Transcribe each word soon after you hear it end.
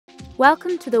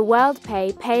Welcome to the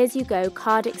WorldPay Pay-as-you-go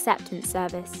card acceptance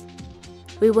service.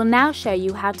 We will now show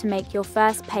you how to make your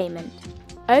first payment.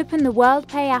 Open the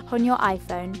WorldPay app on your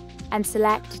iPhone and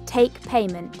select Take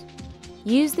Payment.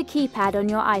 Use the keypad on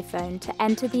your iPhone to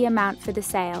enter the amount for the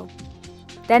sale.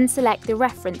 Then select the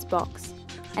reference box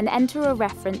and enter a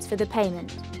reference for the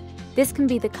payment. This can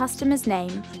be the customer's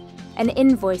name, an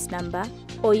invoice number,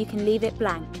 or you can leave it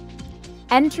blank.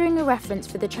 Entering a reference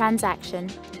for the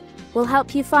transaction will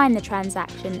help you find the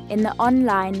transaction in the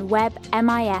online web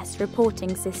MIS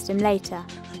reporting system later.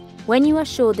 When you are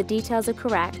sure the details are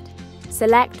correct,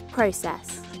 select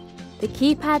Process. The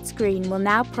keypad screen will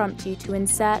now prompt you to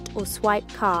insert or swipe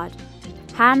card.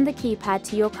 Hand the keypad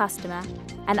to your customer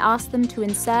and ask them to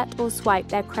insert or swipe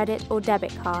their credit or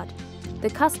debit card. The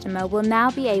customer will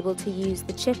now be able to use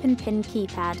the chip and pin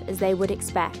keypad as they would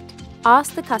expect.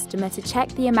 Ask the customer to check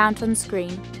the amount on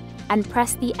screen and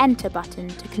press the Enter button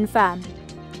to confirm.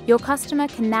 Your customer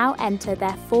can now enter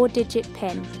their 4-digit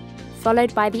PIN,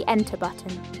 followed by the Enter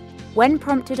button. When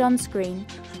prompted on screen,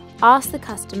 ask the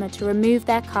customer to remove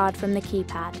their card from the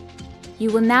keypad.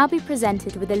 You will now be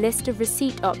presented with a list of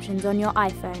receipt options on your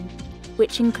iPhone,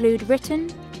 which include written,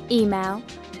 email,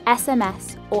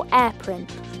 SMS, or AirPrint.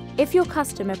 If your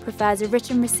customer prefers a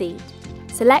written receipt,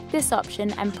 select this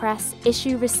option and press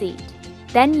Issue Receipt.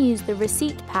 Then use the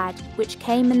receipt pad which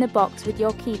came in the box with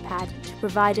your keypad to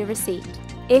provide a receipt.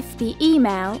 If the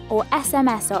email or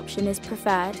SMS option is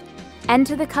preferred,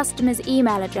 enter the customer's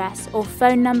email address or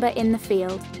phone number in the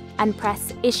field and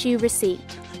press Issue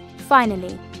Receipt.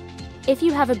 Finally, if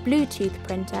you have a Bluetooth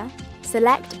printer,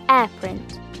 select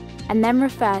AirPrint and then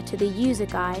refer to the user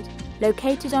guide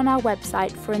located on our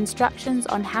website for instructions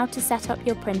on how to set up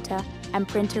your printer and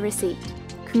print a receipt.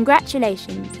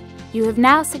 Congratulations! You have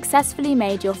now successfully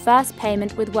made your first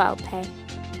payment with WorldPay.